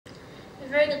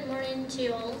very good morning to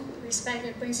you all,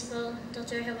 respected Principal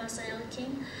Dr. Hewasayal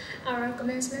King, our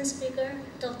commencement speaker,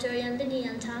 Dr.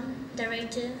 Binu,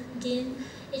 Director, Dean,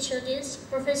 HODs,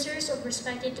 professors of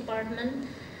respected department,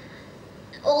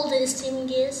 all the esteemed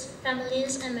guests,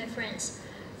 families, and my friends.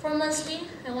 Foremostly,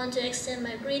 I want to extend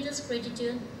my greatest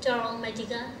gratitude to our Almighty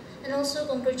God and also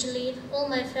congratulate all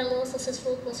my fellow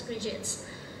successful postgraduates.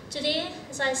 Today,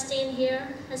 as I stand here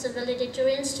as a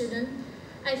valedictorian student,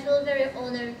 I feel very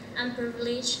honored and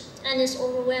privileged and is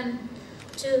overwhelmed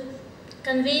to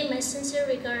convey my sincere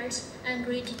regards and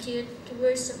gratitude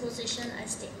towards the position I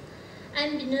stake.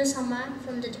 I'm Binu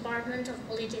from the Department of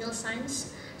Political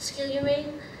Science, skill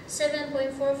rating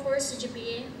 7.44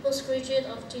 CGPA, postgraduate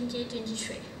of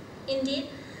 2023. Indeed,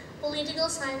 political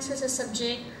science as a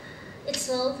subject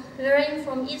itself, varying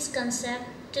from its concept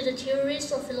to the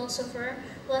theories of philosopher,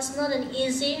 was not an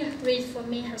easy read for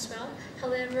me as well.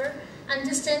 However,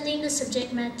 understanding the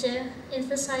subject matter,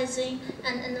 emphasizing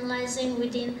and analyzing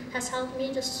within has helped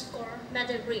me to score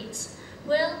better grades.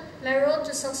 Well, my road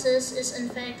to success is in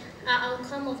fact an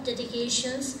outcome of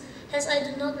dedications, as I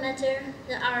do not matter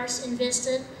the hours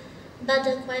invested, but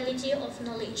the quality of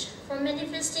knowledge. From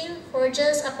manifesting for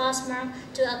just a pass mark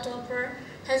to a topper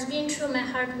has been through my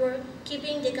hard work,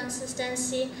 keeping the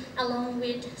consistency along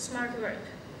with smart work.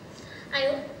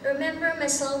 I remember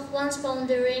myself once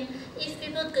pondering, if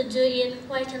people could do it,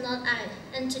 why cannot I?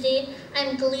 And today,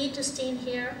 I'm glad to stand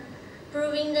here,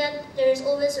 proving that there is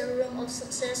always a room of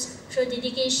success through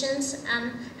dedications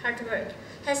and hard work.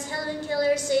 As Helen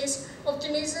Keller says,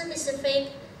 optimism is the faith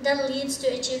that leads to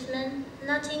achievement.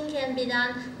 Nothing can be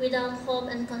done without hope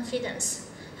and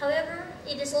confidence. However,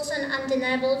 it is also an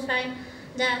undeniable fact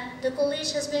that the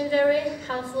college has been very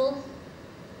helpful,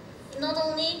 not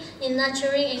only in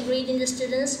nurturing and grading the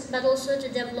students, but also to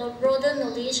develop broader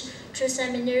knowledge through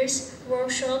seminars,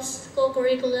 workshops,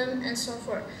 co-curriculum, and so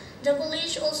forth. The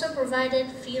college also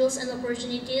provided fields and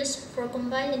opportunities for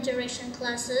combined interaction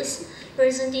classes,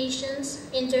 presentations,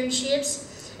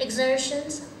 internships,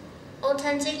 exertions,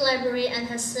 authentic library, and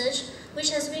as such,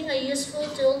 which has been a useful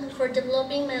tool for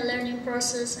developing my learning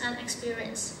process and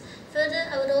experience. Further,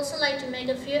 I would also like to make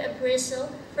a few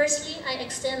appraisals. Firstly, I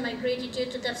extend my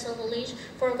gratitude to Tepso College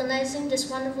for organizing this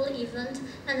wonderful event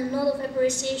and a note of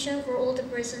appreciation for all the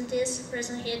presentees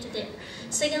present here today.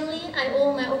 Secondly, I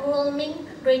owe my overwhelming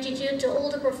gratitude to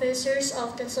all the professors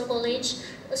of Tepso College,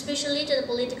 especially to the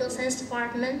Political Science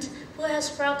Department, who has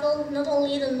sprinkled not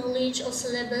only the knowledge of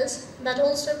syllabus, but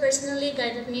also personally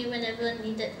guided me whenever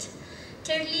needed.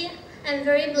 Thirdly, I'm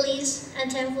very pleased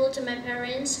and thankful to my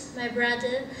parents, my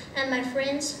brother, and my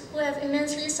friends who have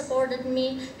immensely supported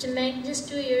me to make these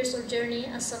 2 years of journey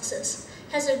a success.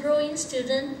 As a growing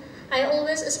student, I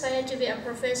always aspired to be a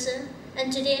professor,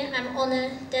 and today I'm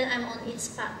honored that I'm on its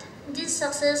path. These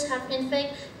successes have in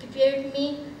fact prepared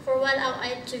me for what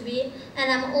I ought to be,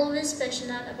 and I'm always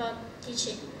passionate about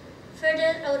teaching.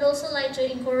 Further, I would also like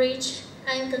to encourage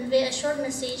and convey a short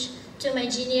message to my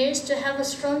juniors to have a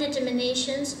strong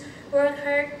determination, work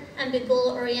hard, and be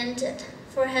goal-oriented.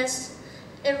 For as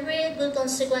every good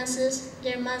consequences,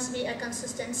 there must be a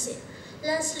consistency.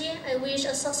 Lastly, I wish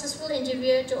a successful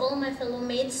interview to all my fellow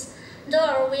mates. Though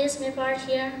our ways may part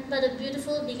here, but a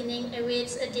beautiful beginning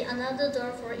awaits at the another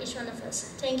door for each one of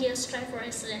us. Thank you. Strive for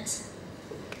excellence.